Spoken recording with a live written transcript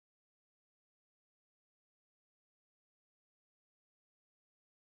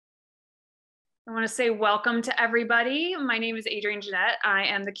I want to say welcome to everybody. My name is Adrienne Jeanette. I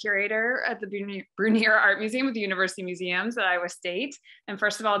am the curator at the Brunier Art Museum at the University Museums at Iowa State. And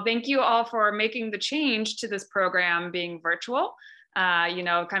first of all, thank you all for making the change to this program being virtual.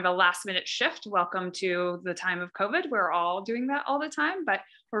 Kind of a last minute shift. Welcome to the time of COVID. We're all doing that all the time, but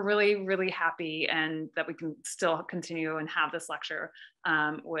we're really, really happy and that we can still continue and have this lecture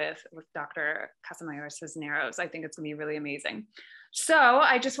with Dr. Casamayor-Cisneros. I think it's gonna be really amazing. So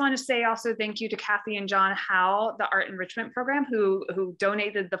I just want to say also thank you to Kathy and John Howe, the Art Enrichment Program, who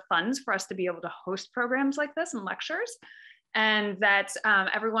donated the funds for us to be able to host programs like this and lectures. And that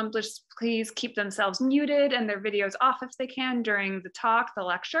everyone just please keep themselves muted and their videos off if they can during the talk, the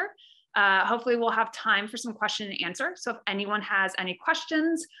lecture. Hopefully we'll have time for some question and answer. So if anyone has any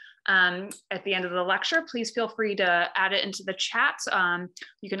questions at the end of the lecture, please feel free to add it into the chat.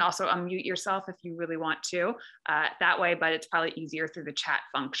 You can also unmute yourself if you really want to that way, but it's probably easier through the chat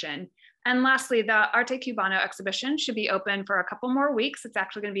function. And lastly, the Arte Cubano exhibition should be open for a couple more weeks. It's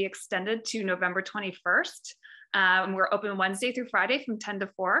actually going to be extended to November 21st. We're open Wednesday through Friday from 10 to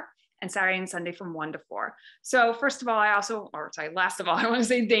 4 and Saturday and Sunday from 1 to 4. So last of all, I want to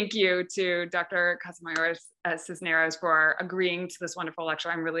say thank you to Dr. Casamayor-Cisneros for agreeing to this wonderful lecture.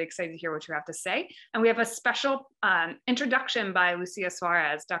 I'm really excited to hear what you have to say. And we have a special introduction by Lucia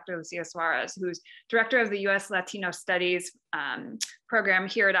Suarez, Dr. Lucia Suarez, who's director of the US Latino Studies program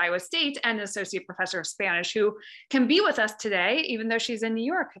here at Iowa State and associate professor of Spanish, who can be with us today, even though she's in New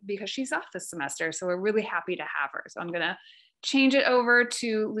York because she's off this semester. So we're really happy to have her. So I'm gonna change it over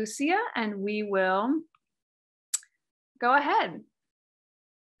to Lucia and we will go ahead.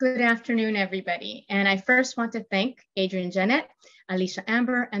 Good afternoon, everybody. And I first want to thank Adrienne Jeanette, Alicia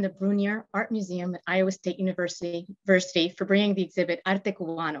Amber, and the Brunier Art Museum at Iowa State University for bringing the exhibit Arte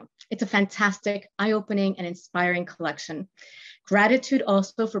Cubano. It's a fantastic, eye-opening, and inspiring collection. Gratitude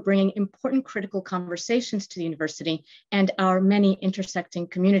also for bringing important critical conversations to the university and our many intersecting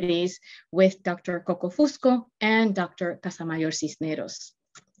communities with Dr. Coco Fusco and Dr. Casamayor-Cisneros.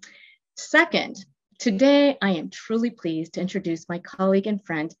 Second, today I am truly pleased to introduce my colleague and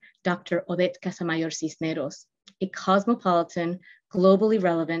friend, Dr. Odette Casamayor-Cisneros, a cosmopolitan, globally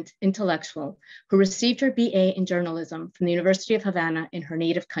relevant intellectual who received her BA in journalism from the University of Havana in her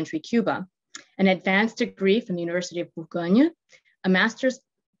native country, Cuba, an advanced degree from the University of Bourgogne, a master's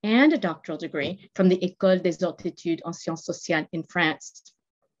and a doctoral degree from the École des Hautes Études en Sciences Sociales in France.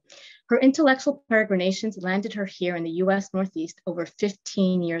 Her intellectual peregrinations landed her here in the US Northeast over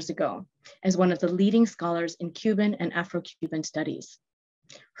 15 years ago as one of the leading scholars in Cuban and Afro-Cuban studies.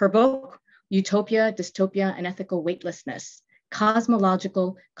 Her book, Utopia, Dystopia, and Ethical Weightlessness,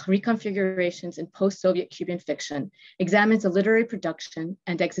 Cosmological Reconfigurations in Post-Soviet Cuban Fiction, examines the literary production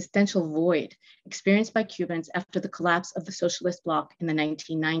and existential void experienced by Cubans after the collapse of the socialist bloc in the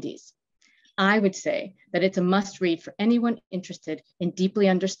 1990s. I would say that it's a must-read for anyone interested in deeply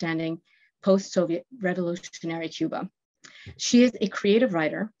understanding post-Soviet revolutionary Cuba. She is a creative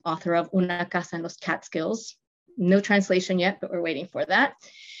writer, author of Una Casa en los Catskills. No translation yet, but we're waiting for that.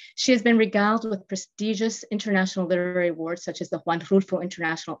 She has been regaled with prestigious international literary awards, such as the Juan Rulfo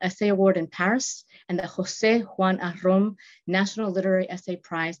International Essay Award in Paris and the José Juan Arrom National Literary Essay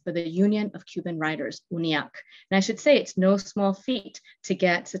Prize by the Union of Cuban Writers, UNIAC. And I should say it's no small feat to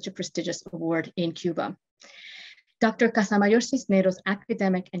get such a prestigious award in Cuba. Dr. Casamayor-Cisneros'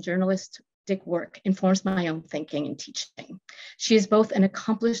 academic and journalistic work informs my own thinking and teaching. She is both an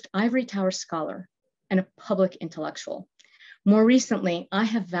accomplished ivory tower scholar and a public intellectual. More recently, I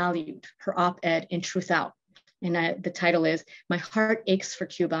have valued her op-ed in Truth Out, and the title is My Heart Aches for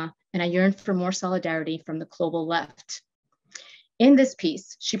Cuba, and I Yearn for More Solidarity from the Global Left. In this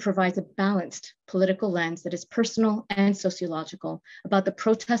piece, she provides a balanced political lens that is personal and sociological about the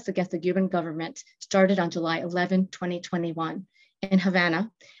protests against the Cuban government started on July 11, 2021 in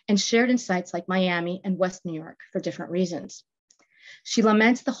Havana, and shared in sites like Miami and West New York for different reasons. She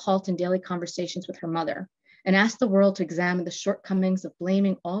laments the halt in daily conversations with her mother, and asked the world to examine the shortcomings of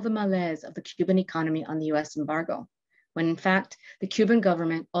blaming all the malaise of the Cuban economy on the US embargo, when in fact, the Cuban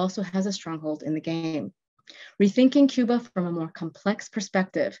government also has a stronghold in the game. Rethinking Cuba from a more complex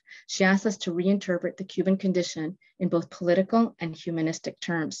perspective, she asks us to reinterpret the Cuban condition in both political and humanistic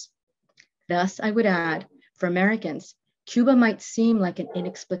terms. Thus, I would add, for Americans, Cuba might seem like an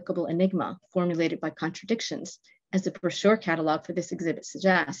inexplicable enigma formulated by contradictions, as the brochure catalog for this exhibit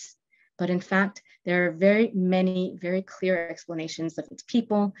suggests. But in fact, there are very many, very clear explanations of its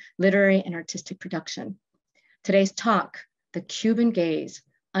people, literary and artistic production. Today's talk, The Cuban Gaze,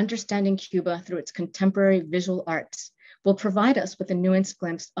 Understanding Cuba Through Its Contemporary Visual Arts, will provide us with a nuanced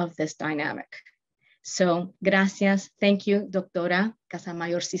glimpse of this dynamic. So gracias. Thank you, Doctora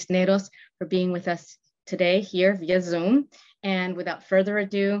Casamayor-Cisneros, for being with us today here via Zoom. And without further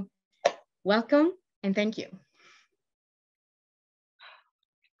ado, welcome and thank you.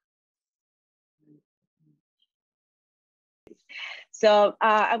 So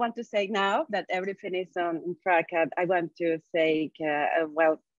I want to say now that everything is on track. I want to say,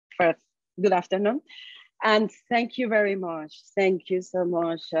 well, first, good afternoon. And thank you very much. Thank you so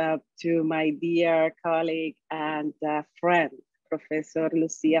much to my dear colleague and friend, Professor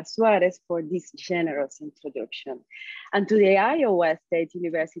Lucia Suarez, for this generous introduction. And to the Iowa State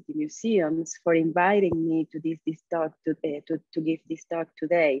University Museums for inviting me to this talk today, to give this talk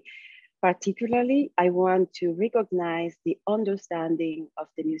today. Particularly, I want to recognize the understanding of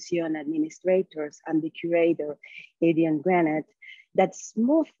the museum administrators and the curator, Adrienne Granett, that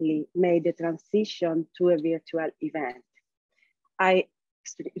smoothly made the transition to a virtual event. I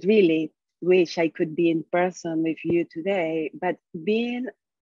really wish I could be in person with you today, but being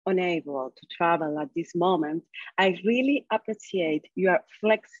unable to travel at this moment, I really appreciate your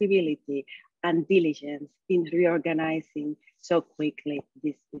flexibility and diligence in reorganizing so quickly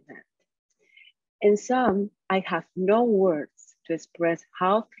this event. In sum, I have no words to express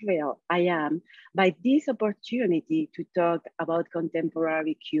how thrilled I am by this opportunity to talk about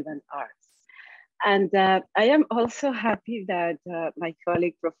contemporary Cuban arts. And I am also happy that my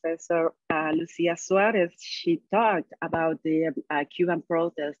colleague, Professor Lucia Suarez, she talked about the Cuban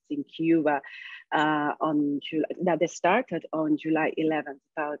protests in Cuba that started on July 11th,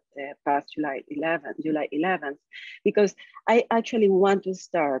 about past July 11th, because I actually want to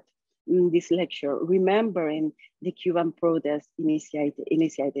start this lecture remembering the Cuban protests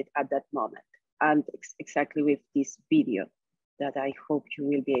initiated at that moment, and exactly with this video that I hope you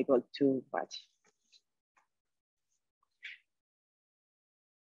will be able to watch.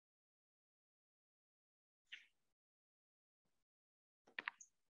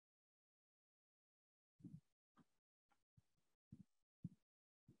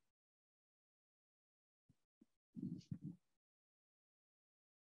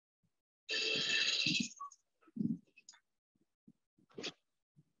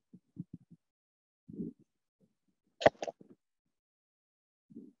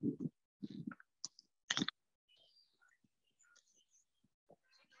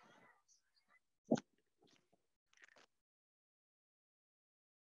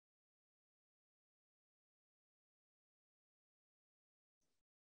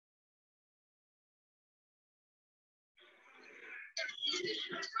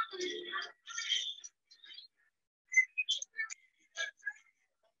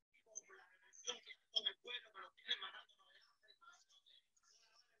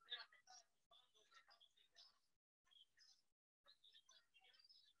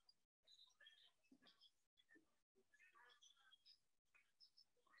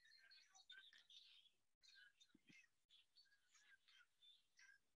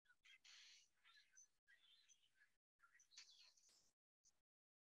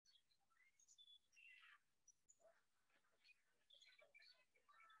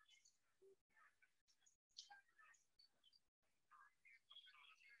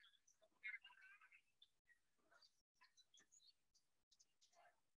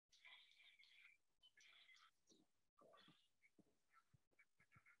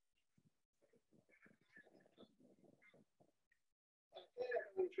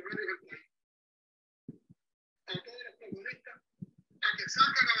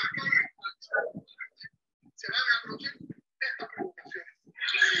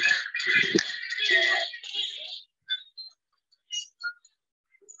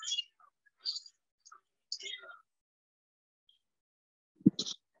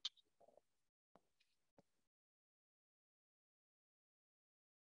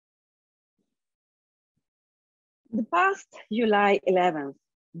 The past July 11th,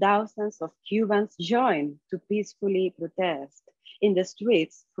 thousands of Cubans joined to peacefully protest in the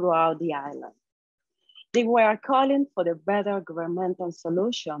streets throughout the island. They were calling for a better governmental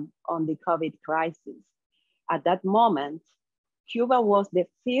solution on the COVID crisis. At that moment, Cuba was the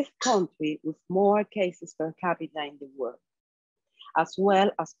 5th country with more cases per capita in the world, as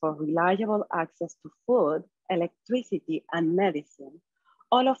well as for reliable access to food, electricity, and medicine,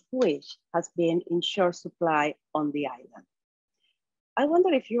 all of which has been in short supply on the island. I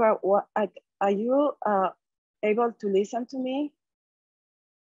wonder if you are you able to listen to me?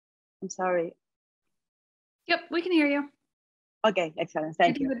 I'm sorry. Yep, we can hear you. Okay, excellent,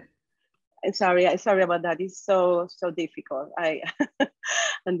 thank you. I'm sorry about that. It's so difficult.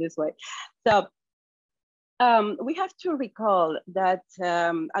 In this way. So We have to recall that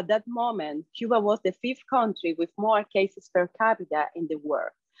at that moment, Cuba was the 5th country with more cases per capita in the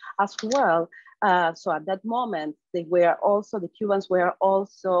world. As well, so at that moment, the Cubans were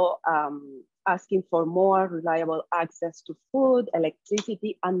also asking for more reliable access to food,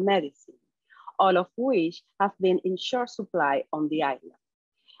 electricity, and medicine, all of which have been in short supply on the island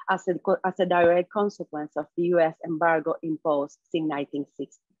as a direct consequence of the US embargo imposed in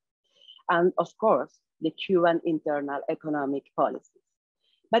 1960. And of course, the Cuban internal economic policies.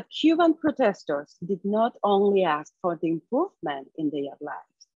 But Cuban protesters did not only ask for the improvement in their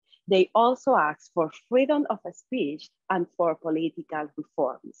lives, they also asked for freedom of speech and for political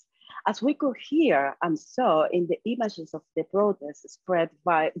reforms. As we could hear and saw in the images of the protests spread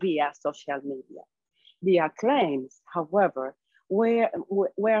via social media. Their claims, however,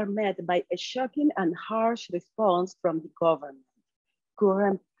 were met by a shocking and harsh response from the government.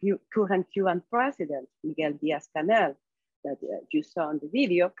 Current Cuban president, Miguel Díaz-Canel, that you saw in the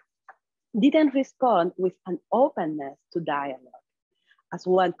video, didn't respond with an openness to dialogue, as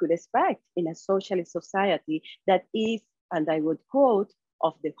one could expect in a socialist society that is, and I would quote,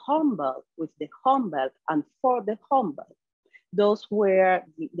 of the humble, with the humble, and for the humble. Those were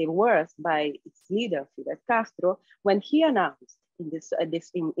the words by its leader, Fidel Castro, when he announced when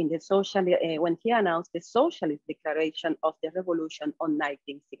he announced the Socialist Declaration of the Revolution on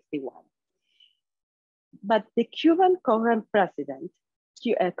 1961. But the current Cuban president,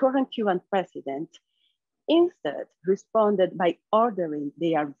 instead responded by ordering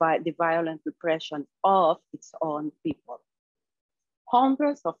the violent repression of its own people.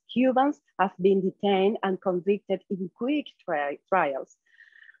 Hundreds of Cubans have been detained and convicted in quick trials.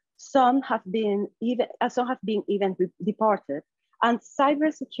 Some have been even deported, and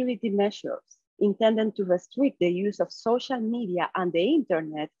cybersecurity measures intended to restrict the use of social media and the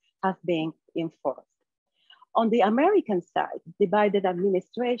internet have been enforced. On the American side, the Biden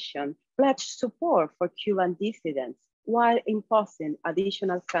administration pledged support for Cuban dissidents while imposing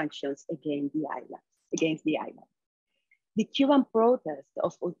additional sanctions against the island. The Cuban protests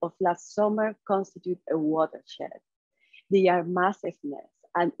of last summer constitute a watershed. Their massiveness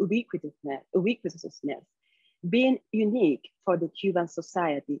and ubiquitousness being unique for the Cuban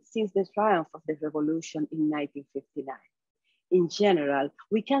society since the triumph of the revolution in 1959. In general,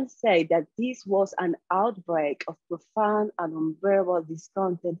 we can say that this was an outbreak of profound and unbearable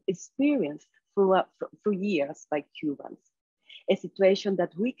discontent experienced through years by Cubans, a situation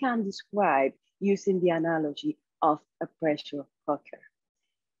that we can describe using the analogy of a pressure cooker.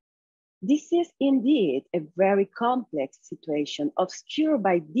 This is indeed a very complex situation obscured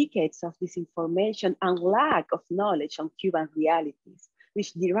by decades of disinformation and lack of knowledge on Cuban realities,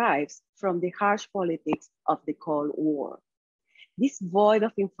 which derives from the harsh politics of the Cold War. This void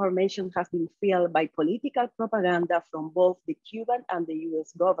of information has been filled by political propaganda from both the Cuban and the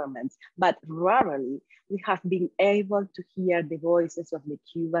US governments, but rarely we have been able to hear the voices of the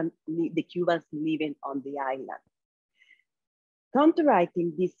Cubans living on the island.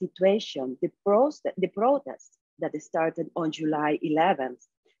 Counteracting this situation, the protests that started on July 11th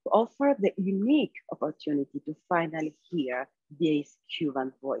offered the unique opportunity to finally hear these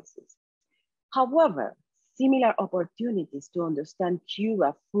Cuban voices. However, similar opportunities to understand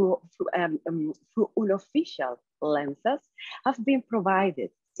Cuba through unofficial lenses have been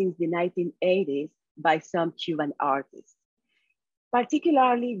provided since the 1980s by some Cuban artists.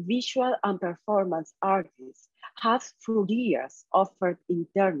 Particularly visual and performance artists have through years offered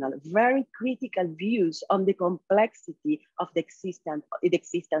internal, very critical views on the complexity of the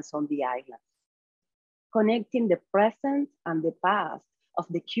existence on the island. Connecting the present and the past of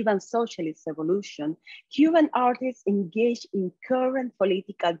the Cuban socialist revolution, Cuban artists engage in current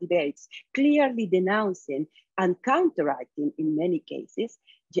political debates, clearly denouncing and counteracting, in many cases,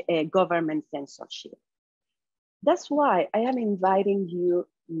 government censorship. That's why I am inviting you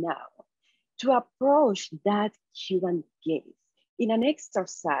now to approach that Cuban gaze in an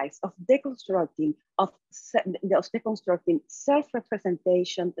exercise of deconstructing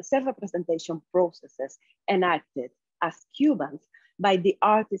self-representation processes enacted as Cubans by the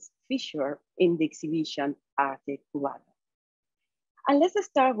artists featured in the exhibition Arte Cubano. And let's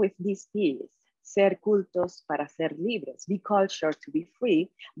start with this piece, Ser cultos para ser libres, be cultured to be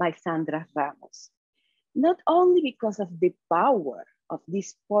free, by Sandra Ramos. Not only because of the power of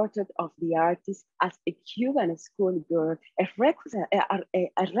this portrait of the artist as a Cuban schoolgirl, a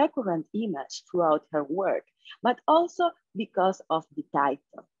recurrent image throughout her work, but also because of the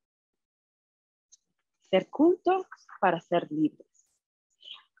title. Ser cultos para ser libres.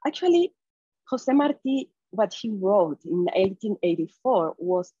 Actually, José Martí what he wrote in 1884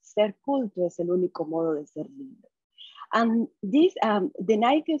 was "Ser culto es el único modo de ser libre." And this, the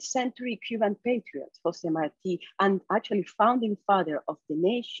 19th century Cuban patriot, Jose Marti, and actually founding father of the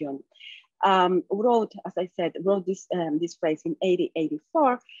nation, wrote, as I said, wrote this phrase in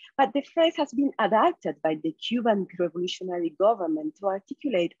 1884, but the phrase has been adapted by the Cuban revolutionary government to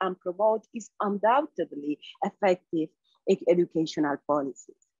articulate and promote its undoubtedly effective educational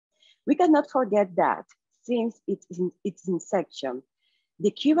policies. We cannot forget that since its inception,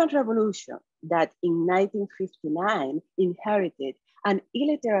 the Cuban Revolution that in 1959 inherited an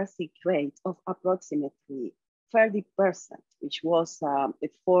illiteracy rate of approximately 30%, which was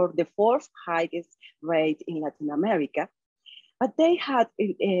the fourth highest rate in Latin America, but they had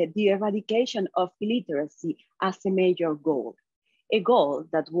the eradication of illiteracy as a major goal, a goal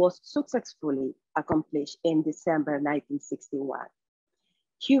that was successfully accomplished in December 1961.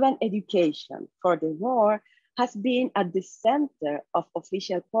 Cuban education for the war has been at the center of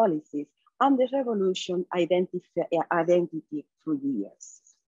official policies and the revolution identity through years.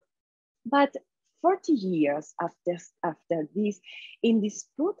 But 40 years after these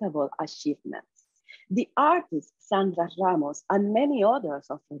indisputable achievements, the artist Sandra Ramos and many others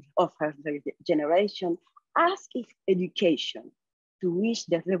of her generation ask if education, to which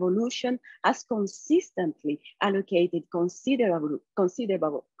the revolution has consistently allocated considerable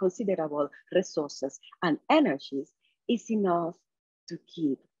resources and energies, is enough to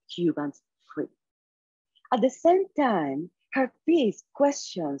keep Cubans free. At the same time, her piece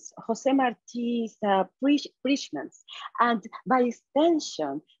questions Jose Marti's preachments and, by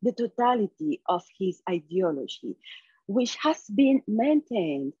extension, the totality of his ideology, which has been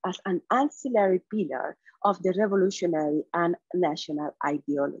maintained as an ancillary pillar of the revolutionary and national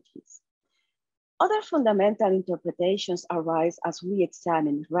ideologies. Other fundamental interpretations arise as we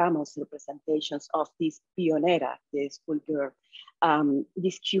examine Ramos' representations of this pionera, the schoolgirl,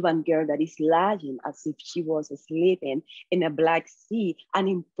 this Cuban girl that is lying as if she was sleeping in a Black Sea and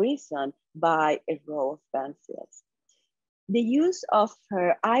imprisoned by a row of pencils. The use of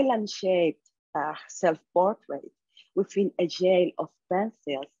her island-shaped self-portrait within a jail of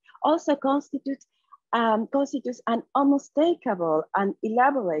pencils also constitutes an unmistakable and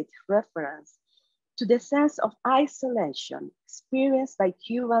elaborate reference to the sense of isolation experienced by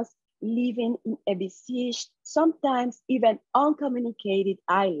Cubans living in a besieged, sometimes even uncommunicated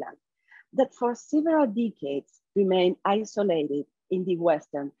island that for several decades remained isolated in the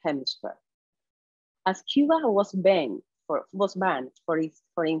Western Hemisphere. As Cuba was banned,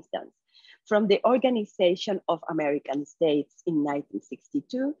 for instance, from the Organization of American States in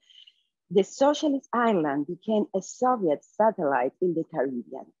 1962, the socialist island became a Soviet satellite in the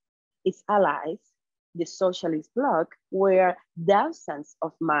Caribbean. Its allies, the socialist bloc, were thousands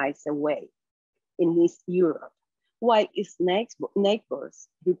of miles away in East Europe, while its neighbors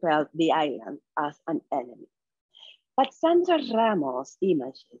repelled the island as an enemy. But Sandra Ramos'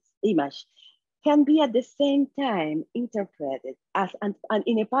 image can be at the same time interpreted as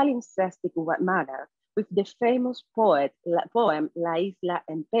in a palimpsestic manner with the famous poem La Isla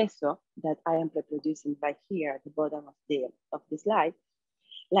en Peso that I am reproducing right here at the bottom of the slide.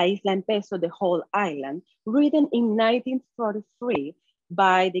 La Isla en Peso, the whole island, written in 1943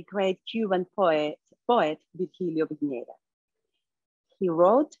 by the great Cuban poet Virgilio Piñera. He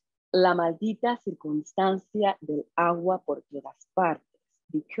wrote, La maldita circunstancia del agua por todas partes,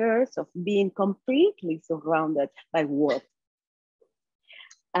 the curse of being completely surrounded by water.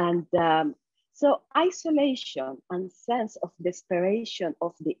 And so isolation and sense of desperation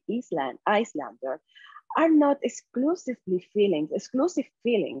of the Islander are not exclusive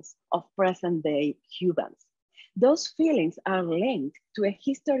feelings of present day Cubans. Those feelings are linked to a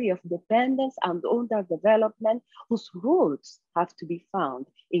history of dependence and underdevelopment whose roots have to be found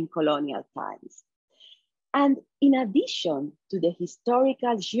in colonial times. And in addition to the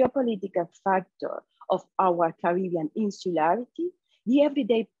historical geopolitical factor of our Caribbean insularity, the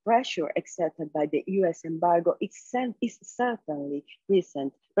everyday pressure exerted by the US embargo is certainly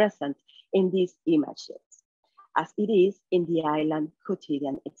present in these images, as it is in the island's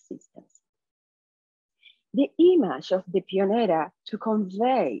quotidian existence. The image of the pionera to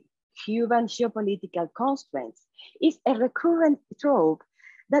convey Cuban geopolitical constraints is a recurrent trope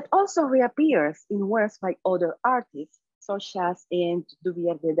that also reappears in works by other artists, such as in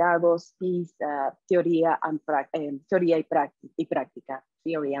Duvier de Darbo's piece, Teoría y Práctica,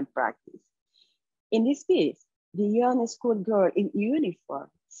 Theory and Practice. In this piece, the young schoolgirl in uniform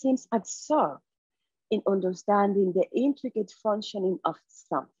seems absorbed in understanding the intricate functioning of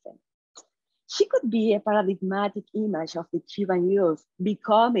something. She could be a paradigmatic image of the Cuban youth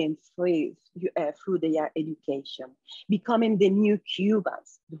becoming free through their education, becoming the new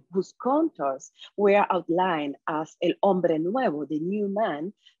Cubans whose contours were outlined as El Hombre Nuevo, the new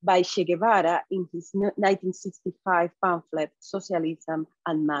man, by Che Guevara in his 1965 pamphlet, Socialism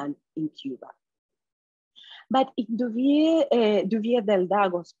and Man in Cuba. But in Duvier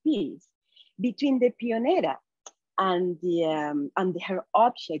Delgado's piece, between the pionera and her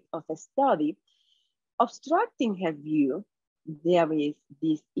object of study, obstructing her view, there is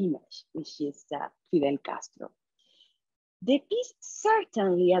this image, which is Fidel Castro. The piece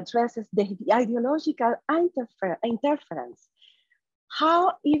certainly addresses the ideological interference,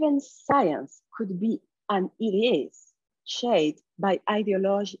 how even science could be, and it is, shaped by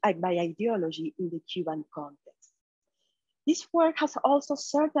ideology in the Cuban context. This work has also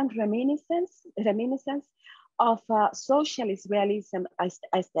certain reminiscence of socialist realism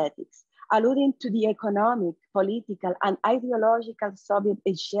aesthetics, alluding to the economic, political, and ideological Soviet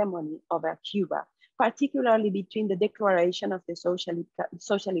hegemony over Cuba, particularly between the declaration of the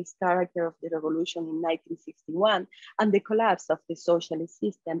socialist character of the revolution in 1961 and the collapse of the socialist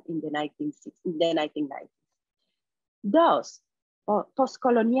system in the 1990s. Thus,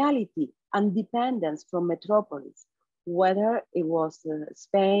 post-coloniality and dependence from metropolis, whether it was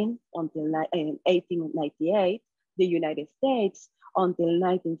Spain until 1898, the United States until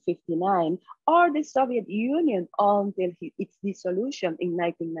 1959, or the Soviet Union until its dissolution in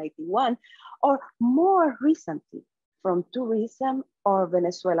 1991, or more recently, from tourism or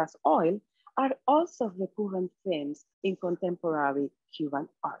Venezuela's oil, are also recurrent themes in contemporary Cuban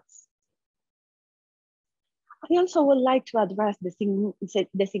arts. I also would like to address the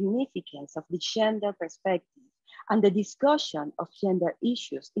significance of the gender perspective and the discussion of gender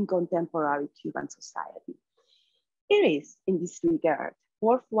issues in contemporary Cuban society. It is, in this regard,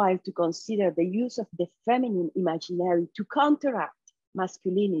 worthwhile to consider the use of the feminine imaginary to counteract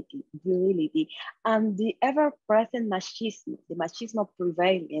masculinity, virility, and the ever-present machismo, the machismo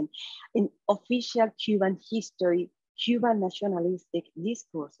prevailing in official Cuban history, Cuban nationalistic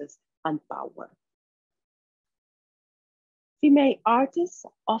discourses, and power. Female artists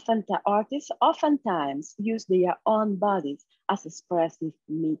oftentimes use their own bodies as expressive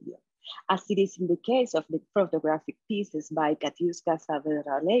medium, as it is in the case of the photographic pieces by Katiuska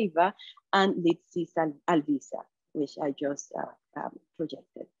Saavedra-Leiva and Litsi Alvisa, which I just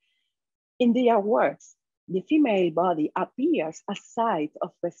projected. In their works, the female body appears as site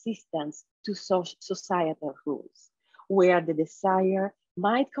of resistance to societal rules, where the desire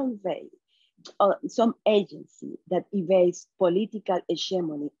might convey some agency that evades political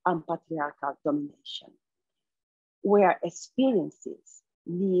hegemony and patriarchal domination, where experiences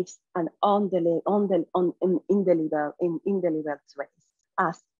leaves an indelible trace,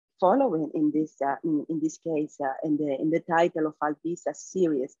 as following in this case in the title of Alvisa's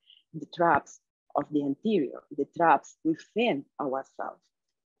series, The Traps of the Interior, the traps within ourselves.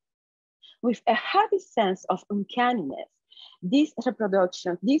 With a heavy sense of uncanniness, these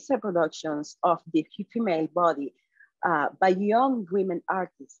reproductions of the female body by young women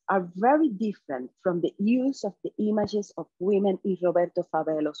artists are very different from the use of the images of women in Roberto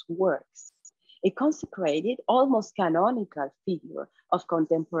Favelo's works, a consecrated, almost canonical figure of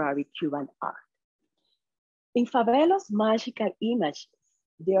contemporary Cuban art. In Favelo's magical images,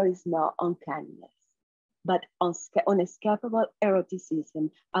 there is no uncanniness, but unescapable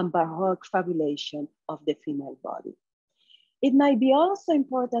eroticism and baroque fabulation of the female body. It might be also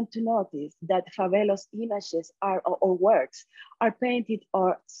important to notice that Favelo's images or works are painted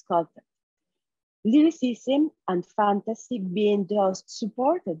or sculpted. Lyricism and fantasy being thus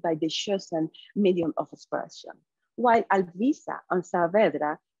supported by the chosen medium of expression, while Alvisa and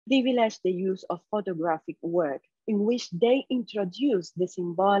Saavedra privilege the use of photographic work in which they introduce the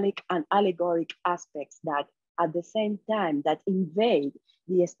symbolic and allegoric aspects that, at the same time that invade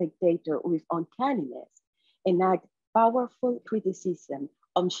the spectator with uncanniness, enact powerful criticism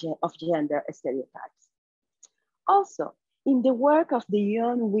of gender stereotypes. Also, in the work of the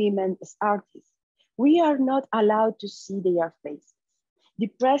young women artists, we are not allowed to see their faces. The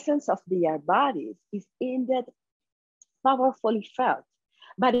presence of their bodies is indeed powerfully felt,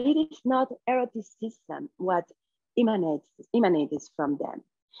 but it is not eroticism what emanates from them.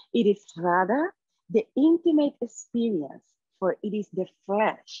 It is rather the intimate experience, for it is the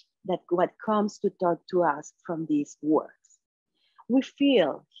flesh that what comes to talk to us from these works. We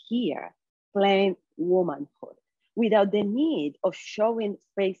feel here plain womanhood without the need of showing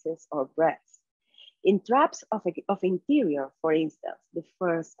faces or breasts. In Traps of Interior, for instance, the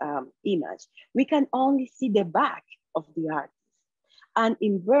first image, we can only see the back of the artist. And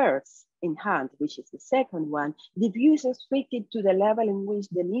in Birds in hand, which is the second one, the view is restricted to the level in which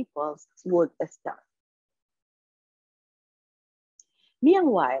the nipples would start.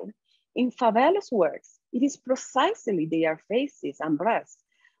 Meanwhile, in Favela's works, it is precisely their faces and breasts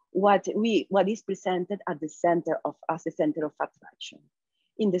what is presented at the center as the center of attraction.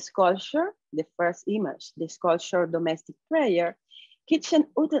 In the sculpture, the first image, the sculpture Domestic Prayer, kitchen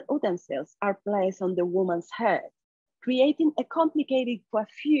utensils are placed on the woman's head, creating a complicated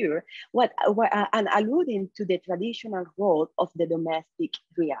coiffure and alluding to the traditional role of the domestic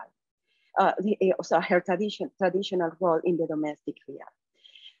real. Her traditional role in the domestic real.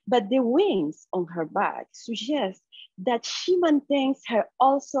 But the wings on her back suggest that she maintains her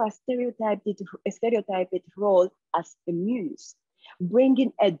also a stereotyped role as a muse,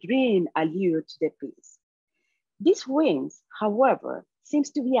 bringing a dream allure to the piece. These wings, however,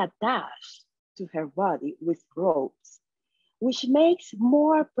 seems to be attached to her body with ropes, which makes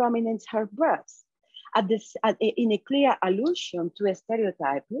more prominent her breasts, in a clear allusion to a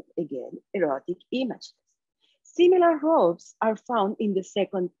stereotyped, again, erotic images. Similar ropes are found in the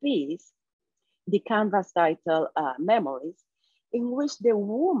second piece, the canvas titled Memories, in which the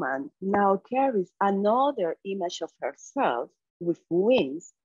woman now carries another image of herself with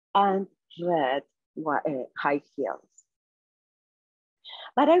wings and red high heels.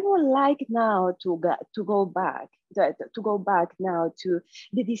 But I would like now to go back now to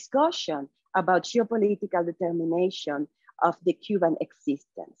the discussion about geopolitical determination of the Cuban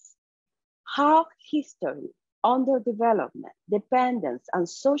existence. How history, underdevelopment, dependence, and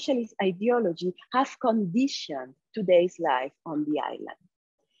socialist ideology have conditioned today's life on the island.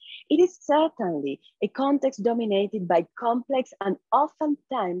 It is certainly a context dominated by complex and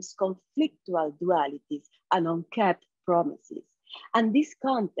oftentimes conflictual dualities and unkept promises. And this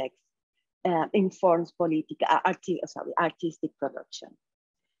context informs artistic production.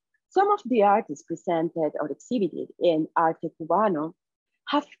 Some of the artists presented or exhibited in Arte Cubano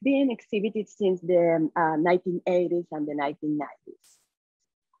have been exhibited since the 1980s and the 1990s.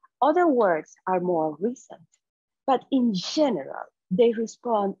 Other works are more recent, but in general, they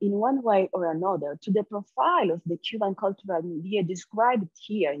respond in one way or another to the profile of the Cuban cultural milieu described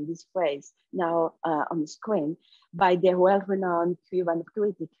here in this phrase now on the screen by the well-renowned Cuban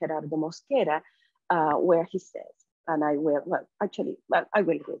critic Gerardo Mosquera, where he says, and I will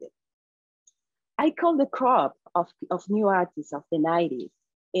read it. I call the crop of new artists of the 90s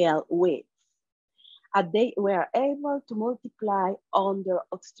El Wits, as they were able to multiply under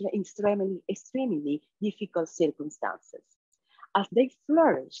extremely difficult circumstances. As they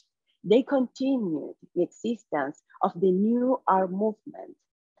flourished, they continued the existence of the new art movement.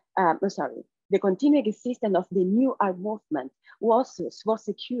 The continued existence of the new art movement was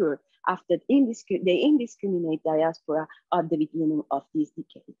secured after the indiscriminate diaspora at the beginning of this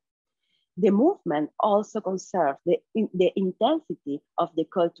decade. The movement also conserved the intensity of the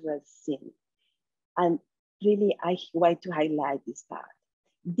cultural scene. And really, I want to highlight this part.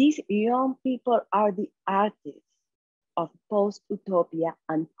 These young people are the artists of post-utopia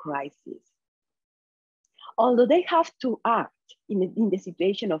and crisis. Although they have to act in the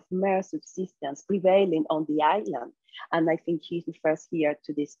situation of mere subsistence prevailing on the island, and I think he refers here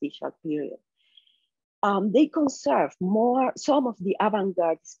to this special period, they conserve some of the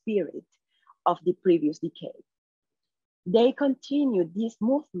avant-garde spirit of the previous decade. They continue this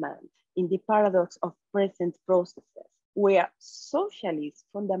movement in the paradox of present processes, where socialist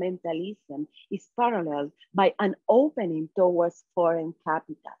fundamentalism is paralleled by an opening towards foreign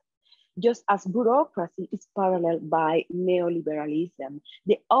capital, just as bureaucracy is paralleled by neoliberalism,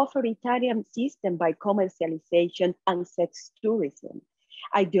 the authoritarian system by commercialization and sex tourism,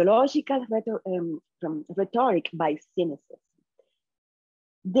 ideological rhetoric by cynicism.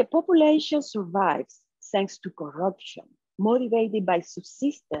 The population survives thanks to corruption, motivated by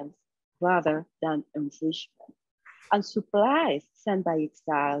subsistence rather than enrichment, and supplies sent by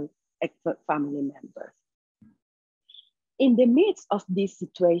exiled family members. In the midst of this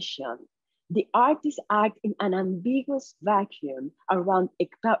situation, the artists act in an ambiguous vacuum around a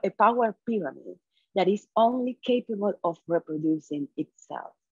power pyramid that is only capable of reproducing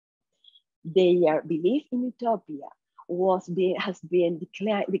itself. Their belief in utopia has been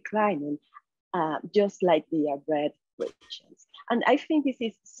declining just like their bread riches. And I think this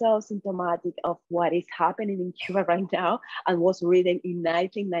is so symptomatic of what is happening in Cuba right now and was written in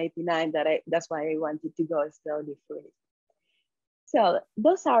 1999 that's why I wanted to go slowly through it. So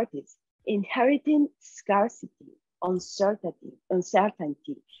those artists inheriting scarcity, uncertainty,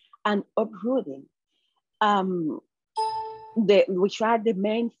 and uprooting which are the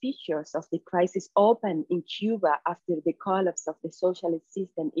main features of the crisis opened in Cuba after the collapse of the socialist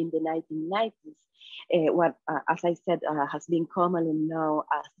system in the 1990s, what, as I said, has been commonly known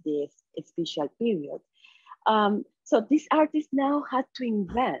as the special period. So these artists now had to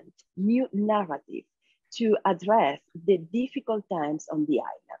invent new narrative to address the difficult times on the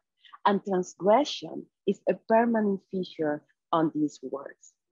island. And transgression is a permanent feature on these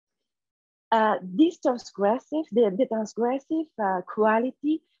works. The transgressive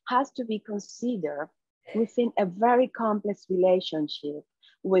quality has to be considered within a very complex relationship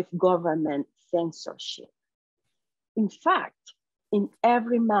with government censorship. In fact, in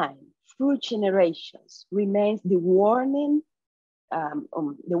every mind, through generations, remains the warning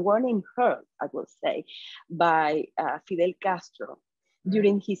heard, I will say, by Fidel Castro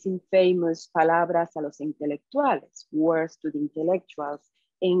during his infamous Palabras a los Intelectuales, words to the intellectuals,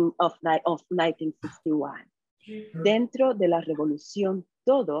 of 1961. Dentro de la revolución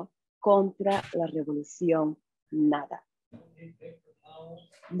todo, contra la revolución nada.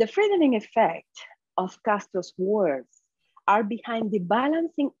 The threatening effect of Castro's words are behind the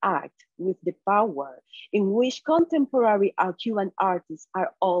balancing act with the power in which contemporary Cuban artists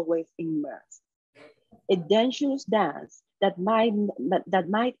are always immersed. A dangerous dance that might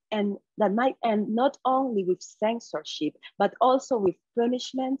end not only with censorship, but also with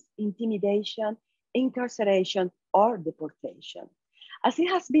punishment, intimidation, incarceration, or deportation. As it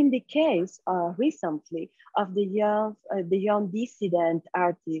has been the case recently of the young dissident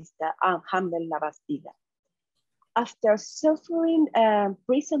artist Hamlet Labastida. After suffering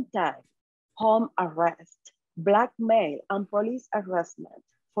prison time, home arrest, blackmail, and police harassment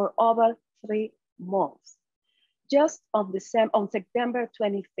for over 3 months, just on September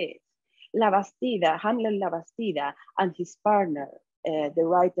 25th, Hamlet Labastida, and his partner, the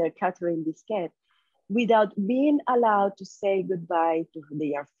writer Catherine Bisquet, without being allowed to say goodbye to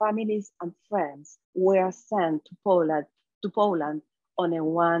their families and friends, were sent to Poland on a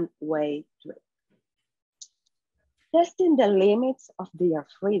one-way trip. Testing the limits of their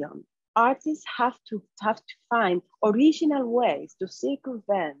freedom, artists have to find original ways to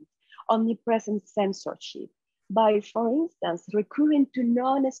circumvent omnipresent censorship by, for instance, recurring to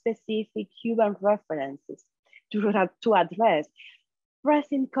non-specific Cuban references to address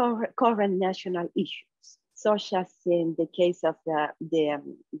present current national issues, such as in the case of the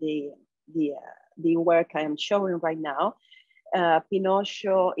work I am showing right now,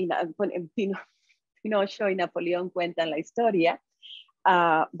 Pinocho y Napoleón cuentan la historia,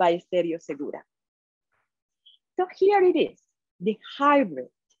 by Stereo Segura. So here it is, the hybrid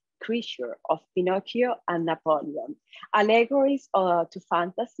creature of Pinocchio and Napoleon, allegories to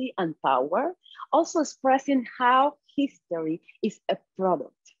fantasy and power, also expressing how history is a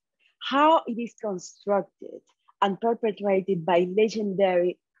product, how it is constructed and perpetrated by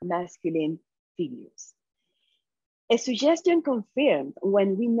legendary masculine figures. A suggestion confirmed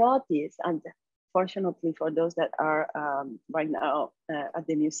when we notice, and fortunately for those that are right now at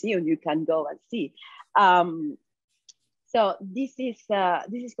the museum, you can go and see. So this is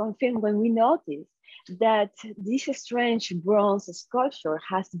confirmed when we notice that this strange bronze sculpture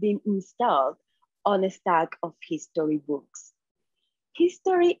has been installed on a stack of history books.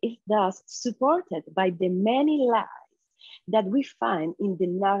 History is thus supported by the many lies that we find in the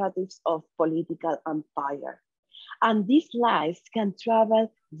narratives of political empire. And these lies can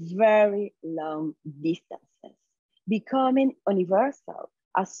travel very long distances, becoming universal,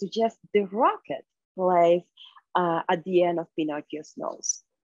 as suggests the rocket placed at the end of Pinocchio's nose.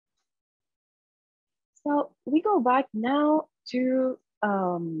 So we go back now to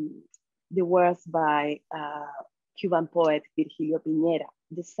the words by Cuban poet Virgilio Piñera,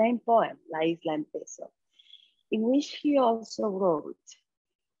 the same poem, La Isla en Peso, in which he also wrote,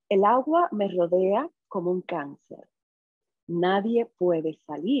 El agua me rodea como un cáncer. Nadie puede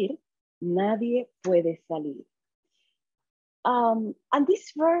salir, nadie puede salir. And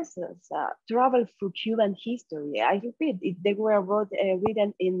these verses travel through Cuban history. I repeat, they were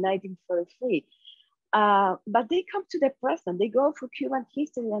written in 1943, but they come to the present. They go through Cuban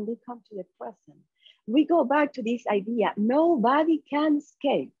history and they come to the present. We go back to this idea, nobody can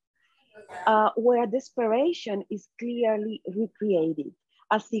escape, where desperation is clearly recreated,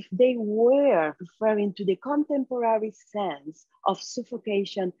 as if they were referring to the contemporary sense of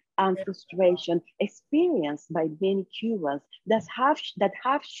suffocation and frustration experienced by many Cubans that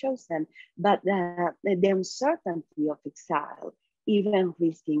have chosen but the uncertainty of exile, even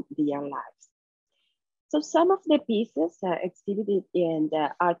risking their lives. So some of the pieces exhibited in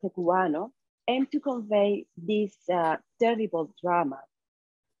the Arte Cubano aim to convey this terrible drama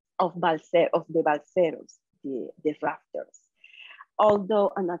of the balseros, the rafters.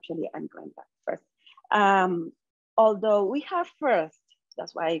 although, and actually I'm going back first. Although we have first,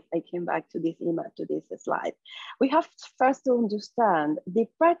 that's why I came back to this image, to this slide. We have first to understand the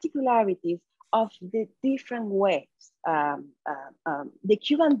particularities of the different waves. The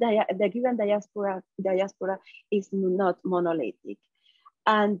Cuban diaspora is not monolithic.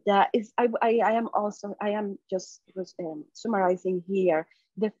 And I am just summarizing here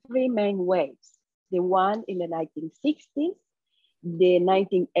the three main waves. The one in the 1960s, the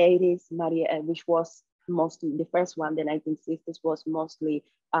 1980s, which was mostly the first one, the 1960s was mostly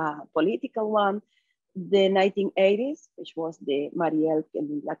a political one. The 1980s, which was the Mariel,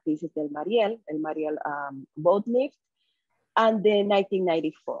 la crisis del Mariel, el Mariel boat lift, and the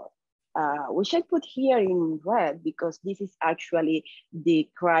 1994, which I put here in red because this is actually the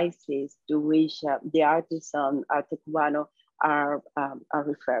crisis to which the artisan Arte Cubano are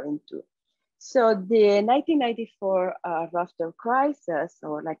referring to. So the 1994 rafter crisis,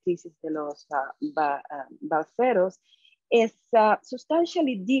 or la crisis de los balseros, is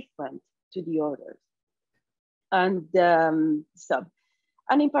substantially different to the others. And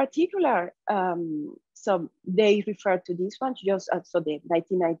in particular, so they refer to this one just so the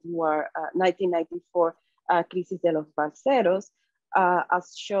 1994 crisis de los balseros,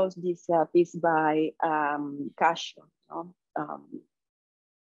 as shows this piece by Casio. No?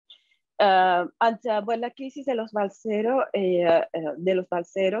 Well, la crisis de los balseros,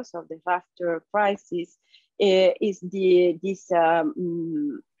 of the rafter crisis, is this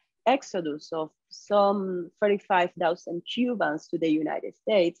exodus of some 35,000 Cubans to the United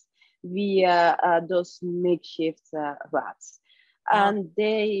States via those makeshift rafts. And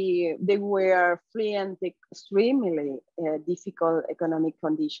they were fleeing the extremely difficult economic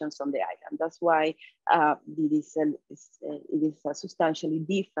conditions on the island. That's why it is substantially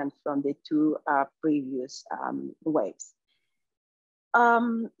different from the two previous waves.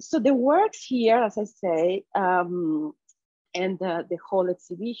 So the works here, as I say, and the whole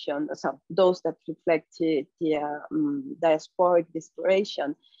exhibition, so those that reflect the diasporic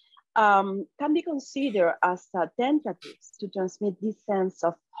desperation, can be considered as tentatives to transmit this sense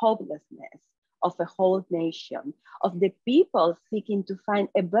of hopelessness of a whole nation, of the people seeking to find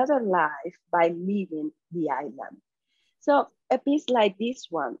a better life by leaving the island. So a piece like this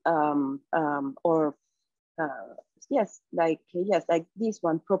one, like this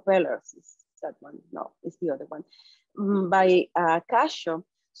one, Propellers, is that one? No, it's the other one, by Casio,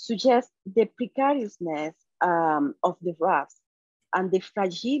 suggests the precariousness of the rafts and the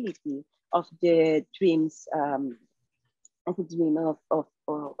fragility of the dreams, of the dream of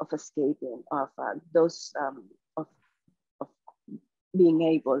escaping, of being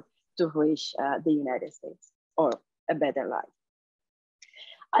able to reach the United States or a better life.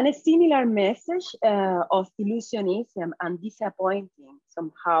 And a similar message of illusionism and disappointing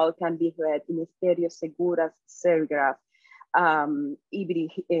somehow can be read in Stereo Segura's serigraph,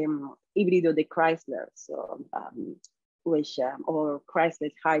 Híbrido de Chrysler, so, or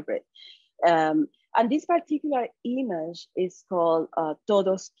Chrysler's hybrid. And this particular image is called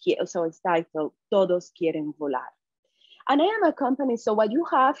it's titled Todos Quieren Volar. And I am accompanied, so what you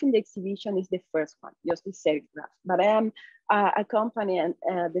have in the exhibition is the first one, just the serigraph, but I am accompanying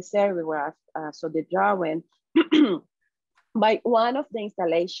the serigraph, so the drawing, by one of the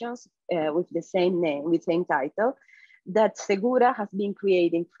installations with the same name, with the same title, that Segura has been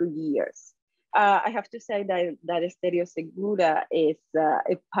creating for years. I have to say that Stereo Segura is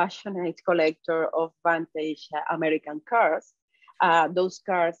a passionate collector of vintage American cars. Those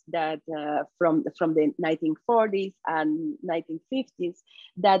cars that from the 1940s and 1950s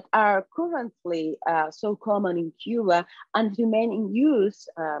that are currently so common in Cuba and remain in use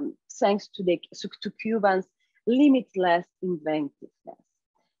thanks to Cubans' limitless inventiveness.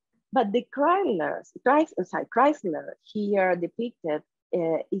 But the Chrysler here depicted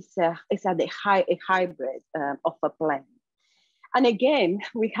is a hybrid of a plane. And again,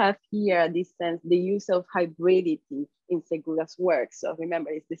 we have here this sense, the use of hybridity in Segura's work. So remember,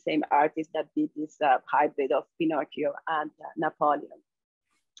 it's the same artist that did this hybrid of Pinocchio and Napoleon.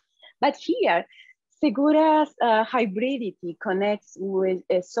 But here, Segura's hybridity connects with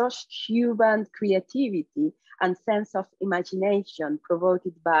such Cuban creativity and sense of imagination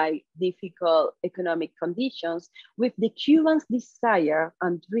provoked by difficult economic conditions with the Cubans' desire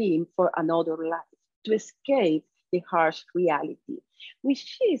and dream for another life, to escape the harsh reality,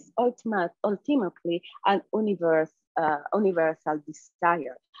 which is ultimately an universal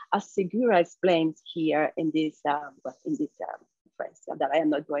desire, as Segura explains here in this phrase that I am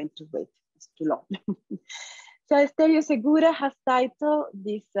not going to read, it's too long. So Stereo Segura has titled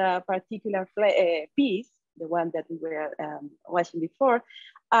this particular piece the one that we were watching before,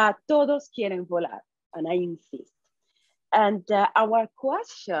 todos quieren volar, and I insist. And our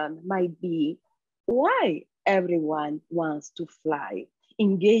question might be, why everyone wants to fly,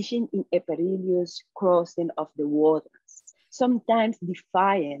 engaging in a perilous crossing of the waters, sometimes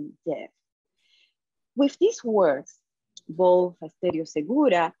defying death. With these words, both Asterio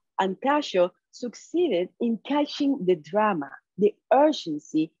Segura and Casio succeeded in catching the drama, the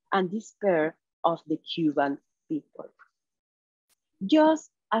urgency, and despair of the Cuban people. Just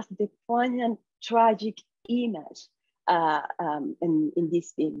as the poignant, tragic image in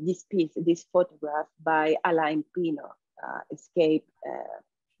this piece, this photograph by Alain Pino, Escape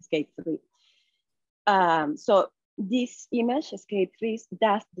 3. So this image, Escape 3,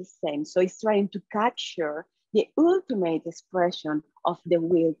 does the same. So it's trying to capture the ultimate expression of the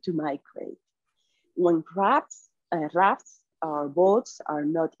will to migrate. When rafts or boats are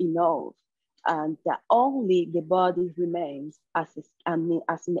not enough, and only the body remains as a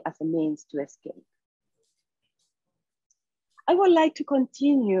means to escape. I would like to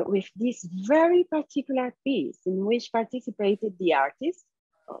continue with this very particular piece in which participated the artist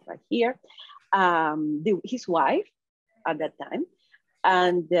over here, his wife at that time,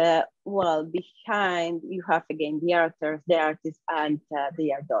 and well, behind you have again the artist and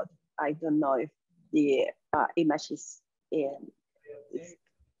their daughter. I don't know if the image is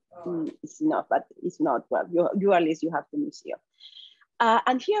it's not, but it's not, well, you at least you have the museum.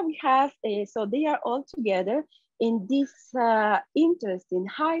 And here we have, so they are all together in this interesting,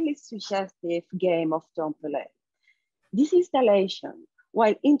 highly suggestive game of trompe-l'oeil. This installation,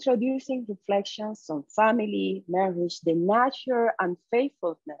 while introducing reflections on family, marriage, the nature and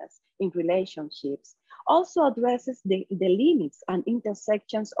faithfulness in relationships, also addresses the limits and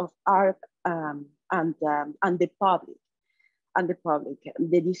intersections of art and the public,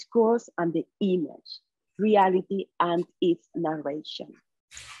 the discourse and the image, reality and its narration.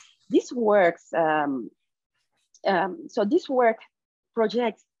 This works, so this work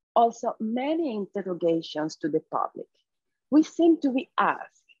projects also many interrogations to the public. We seem to be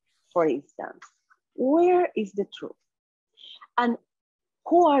asked, for instance, where is the truth? And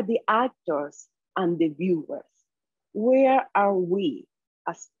who are the actors and the viewers? Where are we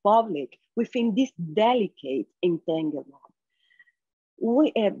as public within this delicate entanglement?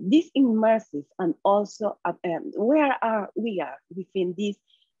 This immersive and also where are we within this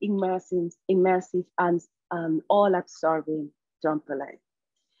immersive and all-absorbing trompe-l'oeil.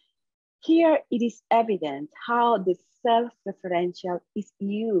 Here it is evident how the self-referential is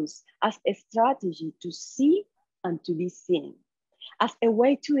used as a strategy to see and to be seen, as a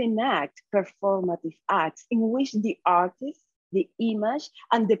way to enact performative acts in which the artist, the image,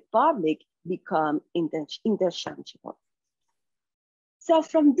 and the public become interchangeable. So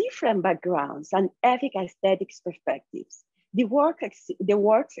from different backgrounds and ethic aesthetics perspectives, the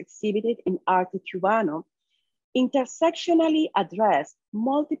works exhibited in Arte Cubano intersectionally address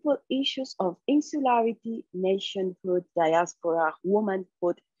multiple issues of insularity, nationhood, diaspora,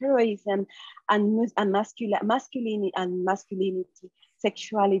 womanhood, heroism, and masculinity,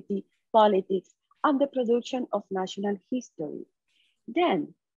 sexuality, politics, and the production of national history.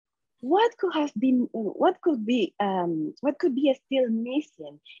 Then, what could be still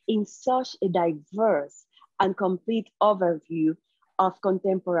missing in such a diverse and complete overview of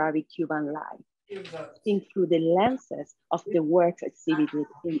contemporary Cuban life, seen through the lenses of the works exhibited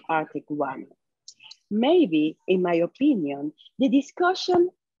in Arte Cubano? Maybe, in my opinion, the discussion,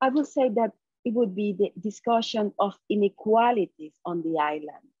 I would say that it would be the discussion of inequalities on the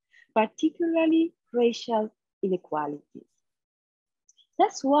island, particularly racial inequalities.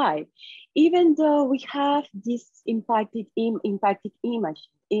 That's why, even though we have this impacted image,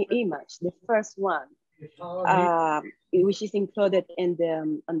 the first one, which is included in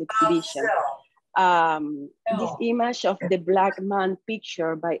the exhibition, this image of the black man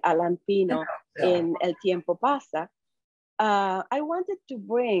picture by Alain Pino in El Tiempo Pasa, I wanted to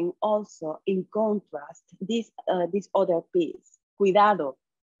bring also in contrast this other piece, Cuidado,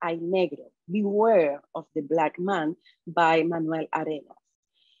 hay negro, Beware of the Black Man by Manuel Arenas.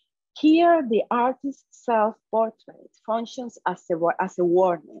 Here, the artist's self-portrait functions as a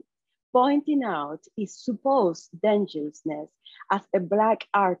warning, pointing out his supposed dangerousness as a Black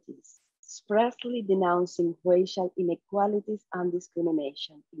artist, expressly denouncing racial inequalities and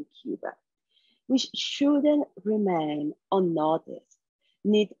discrimination in Cuba, which shouldn't remain unnoticed,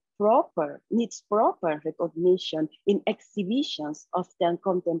 needs proper recognition in exhibitions of the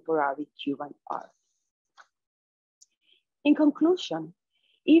contemporary Cuban art. In conclusion,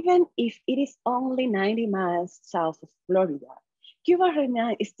 even if it is only 90 miles south of Florida,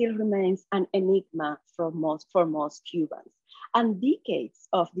 still remains an enigma for most Cubans. And decades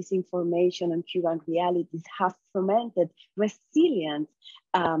of disinformation on Cuban realities have fermented resilient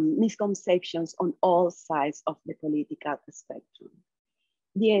misconceptions on all sides of the political spectrum.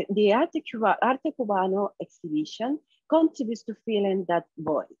 The Arte Cubano exhibition contributes to filling that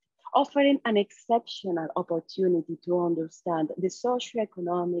void, offering an exceptional opportunity to understand the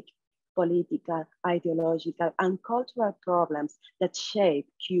socioeconomic, political, ideological, and cultural problems that shape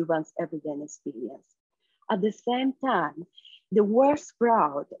Cubans' everyday experience. At the same time, the works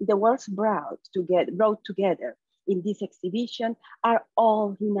brought together in this exhibition are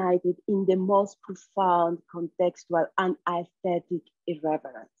all united in the most profound contextual and aesthetic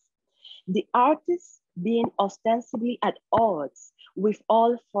irreverence. The artists being ostensibly at odds with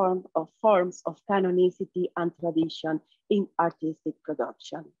all forms of canonicity and tradition in artistic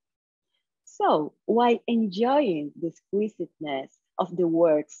production. So, while enjoying the exquisiteness of the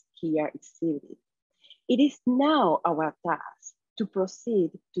works here exhibited, it is now our task to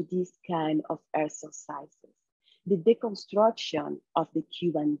proceed to this kind of exercises, the deconstruction of the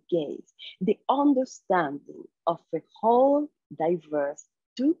Cuban gaze, the understanding of a whole, diverse,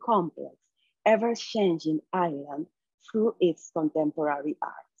 too complex, ever-changing island through its contemporary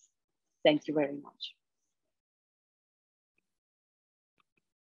arts. Thank you very much.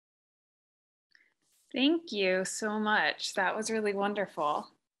 Thank you so much. That was really wonderful.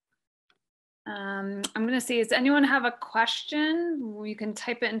 I'm going to see, does anyone have a question? You can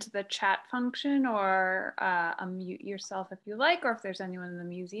type it into the chat function or unmute yourself if you like, or if there's anyone in the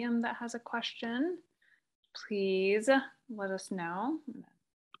museum that has a question, please let us know.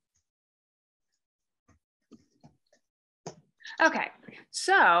 Okay,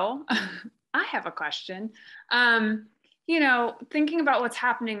 so I have a question. You know, thinking about what's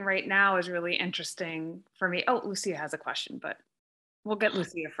happening right now is really interesting for me. Oh, Lucia has a question, but we'll get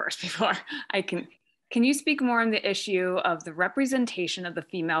Lucia first before I can. Can you speak more on the issue of the representation of the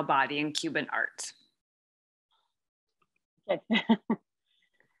female body in Cuban art? Okay.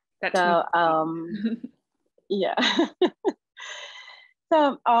 That's so, yeah.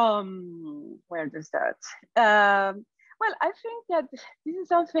 So, where to start? Well, I think that this is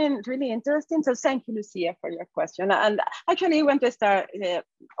something really interesting. So thank you, Lucia, for your question. And actually, I want to start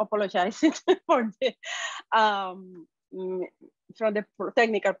apologizing for the from the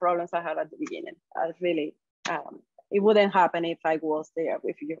technical problems I had at the beginning. I really, it wouldn't happen if I was there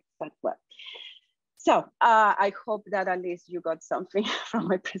with you, but well. So I hope that at least you got something from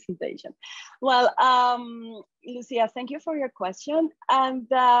my presentation. Well, Lucia, thank you for your question. And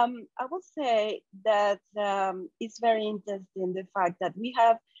I would say that it's very interesting the fact that we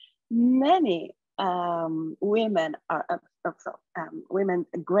have many women,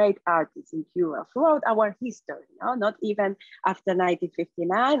 great artists in Cuba throughout our history, not even after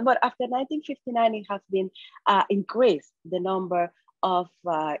 1959, but after 1959, it has been increased the number of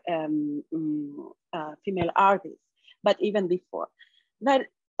female artists, but even before. But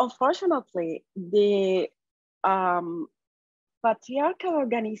unfortunately, the patriarchal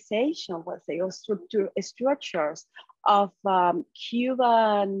organization, let's say, or structures of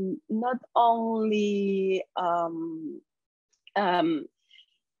Cuban, not only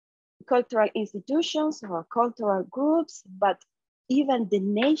cultural institutions or cultural groups, but even the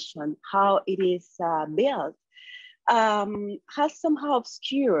nation, how it is built, has somehow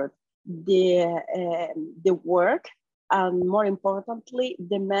obscured the work and, more importantly,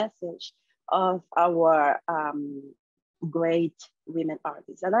 the message of our great women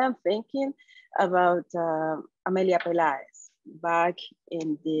artists. And I am thinking about Amelia Peláez back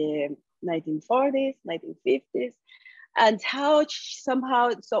in the 1940s, 1950s, and how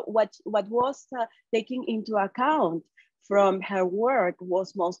somehow, so what was taken into account from her work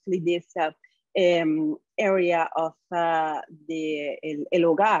was mostly this area of the el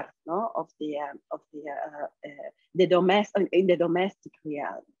hogar, no? of the domestic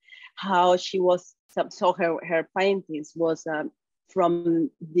realm. How she was, so her paintings was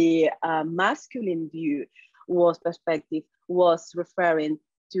from the masculine view, perspective was referring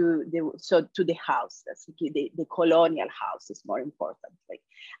to the houses, the colonial houses, more importantly,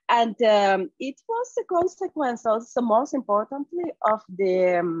 and it was a consequence also, most importantly, of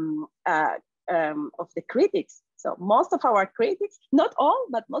the critics. So most of our critics, not all,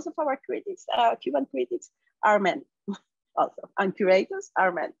 but most of our critics, Cuban critics, are men also, and curators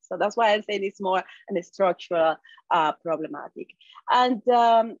are men. So that's why I say it's more an structural problematic. And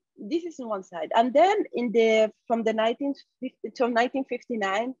this is on one side. And then from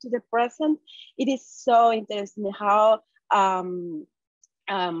 1959 to the present, it is so interesting how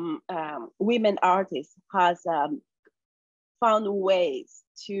women artists has found ways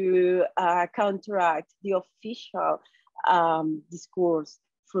to counteract the official discourse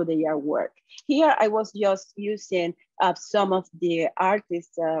through their work. Here, I was just using some of the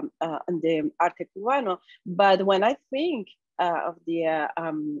artists on the Arte Cubano, but when I think of the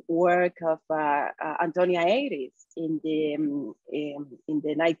work of Antonia Ayres in the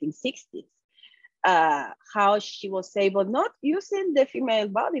 1960s, how she was able, not using the female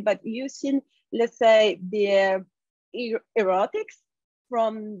body, but using, let's say, the erotics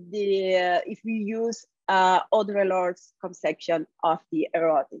from the, if we use Audre Lorde's conception of the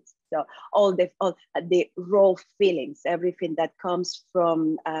erotics. So all the raw feelings, everything that comes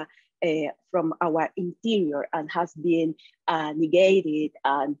from our interior and has been negated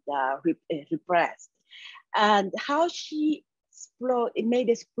and repressed. And how she made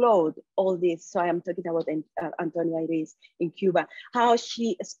explode all this. So I'm talking about Antonia Ayres in Cuba, how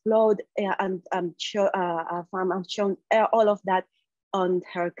she exploded and I've shown all of that on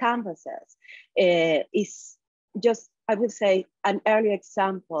her canvases is just, I would say, an early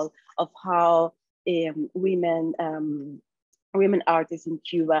example of how women artists in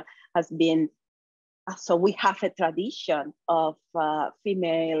Cuba has been. So we have a tradition of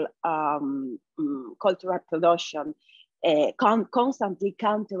female cultural production constantly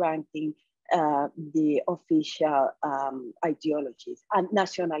counteracting the official ideologies and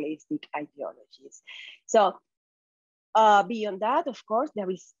nationalistic ideologies. So beyond that, of course, there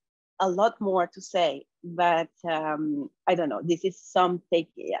is a lot more to say, but I don't know, this is some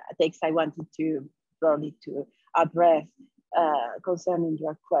takes I wanted to probably to address concerning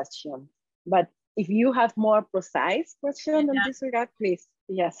your question. But if you have more precise question on this regard, please,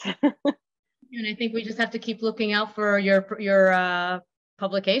 yes. And I think we just have to keep looking out for your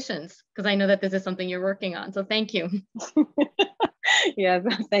publications, because I know that this is something you're working on. So thank you. Yes,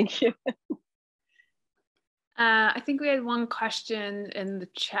 thank you. I think we had one question in the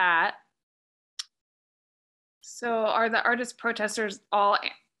chat. So are the artist protesters all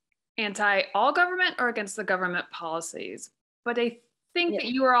anti-all government or against the government policies? But I think that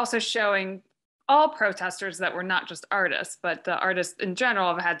you were also showing all protesters that were not just artists, but the artists in general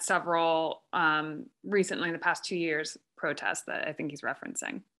have had several recently in the past 2 years protests that I think he's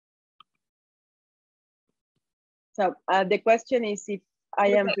referencing. So the question is if I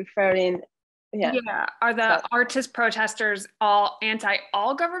am referring, are the artist protesters all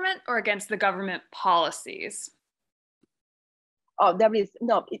anti-all government or against the government policies? Oh, there is,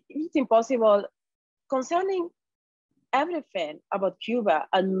 no, it's impossible concerning everything about Cuba.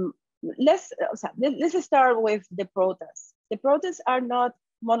 And let's start with the protests. The protests are not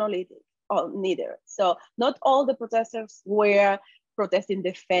monolithic, or neither. So not all the protesters were protesting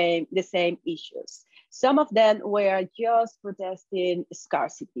the same issues. Some of them were just protesting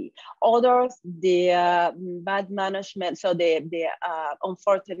scarcity. Others, the bad management, so the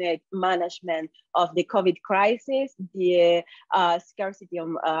unfortunate management of the COVID crisis, the scarcity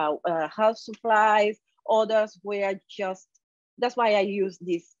of health supplies. Others were just, that's why I use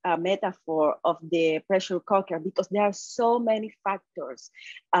this metaphor of the pressure cooker, because there are so many factors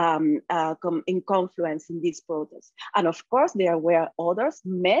in confluence in these protests. And of course, there were others,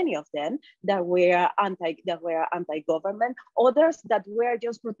 many of them, that were anti-government, others that were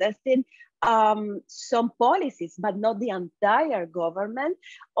just protesting some policies, but not the entire government,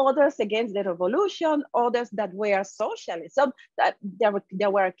 others against the revolution, others that were socialists. So there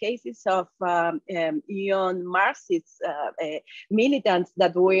were cases of young Marxist militants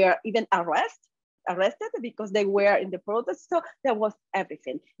that were even arrested because they were in the protest. So there was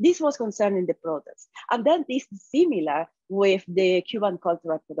everything. This was concerning the protest. And then this is similar with the Cuban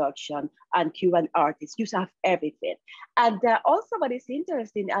cultural production and Cuban artists. You have everything. And also what is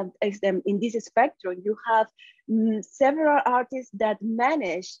interesting is in this spectrum, you have several artists that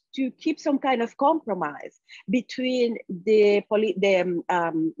manage to keep some kind of compromise between that's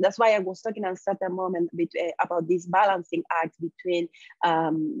why I was talking at a certain moment about this balancing act between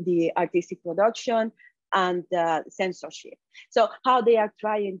the artistic production and censorship. So how they are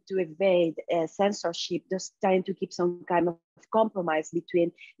trying to evade censorship, just trying to keep some kind of compromise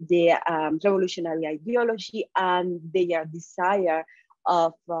between the revolutionary ideology and their desire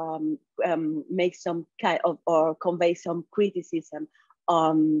of make some kind of, or convey some criticism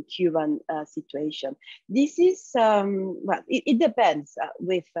on Cuban situation. This is, well, it depends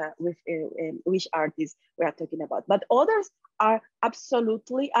with which artists we are talking about, but others are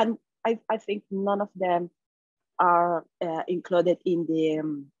absolutely, and I think none of them are included in the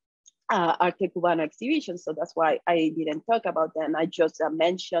Arte Cubano exhibition, so that's why I didn't talk about them. I just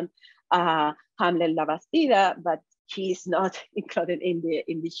mentioned Hamlet La Bastida, but he's not included in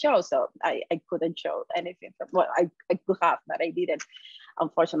the show, so I couldn't show anything from what I could have, but I didn't.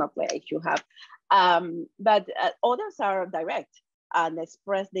 Unfortunately, I should have. But others are direct and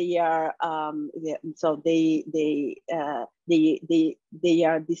express their so they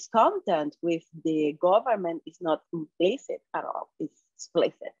are discontent with the government is not implicit at all. It's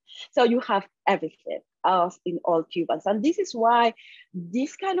explicit. So you have everything else in all Cubans. And this is why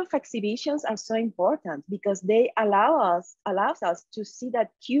these kind of exhibitions are so important, because they allows us to see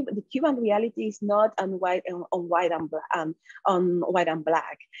that the Cuban reality is not on white and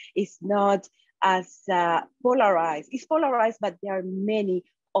black. It's not as polarized. It's polarized, but there are many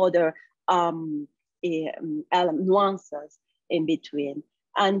other nuances in between.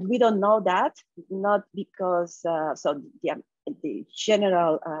 And we don't know that, not because, so the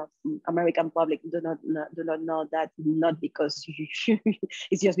general American public do not know that, not because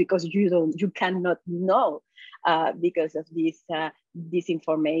it's just because you cannot know because of this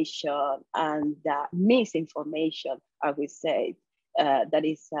disinformation and misinformation, I would say, that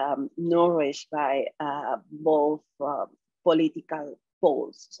is nourished by both political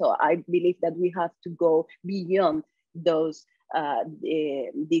poles. So I believe that we have to go beyond those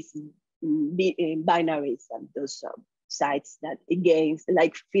these binaries and those sides that against,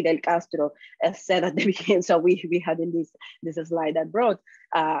 like Fidel Castro said at the beginning. So we had in this slide that brought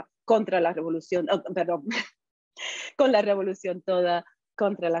contra la revolución, perdón, con la revolución toda,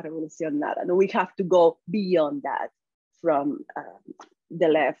 contra la revolución nada. No, we have to go beyond that from the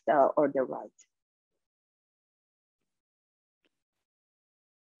left or the right.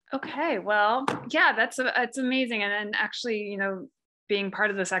 Okay, well, yeah, that's amazing. And then actually, you know, being part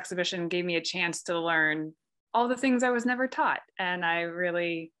of this exhibition gave me a chance to learn all the things I was never taught. And I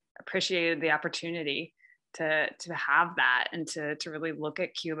really appreciated the opportunity to have that and to really look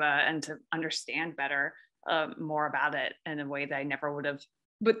at Cuba and to understand better more about it in a way that I never would have,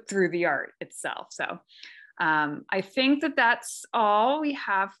 but through the art itself. So I think that that's all we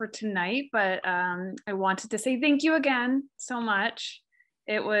have for tonight, but I wanted to say thank you again so much.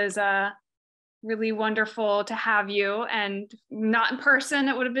 It was really wonderful to have you, and not in person,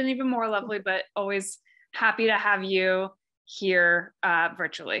 it would have been even more lovely, but always happy to have you here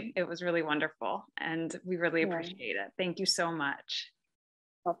virtually. It was really wonderful, and we really appreciate it. Thank you so much.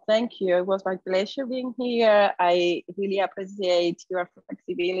 Well, thank you. It was my pleasure being here. I really appreciate your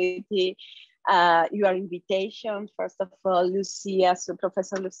flexibility, your invitation, first of all,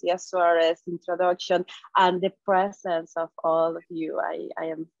 Professor Lucia Suarez introduction, and the presence of all of you. I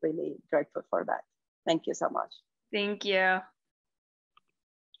am really grateful for that. Thank you so much. Thank you.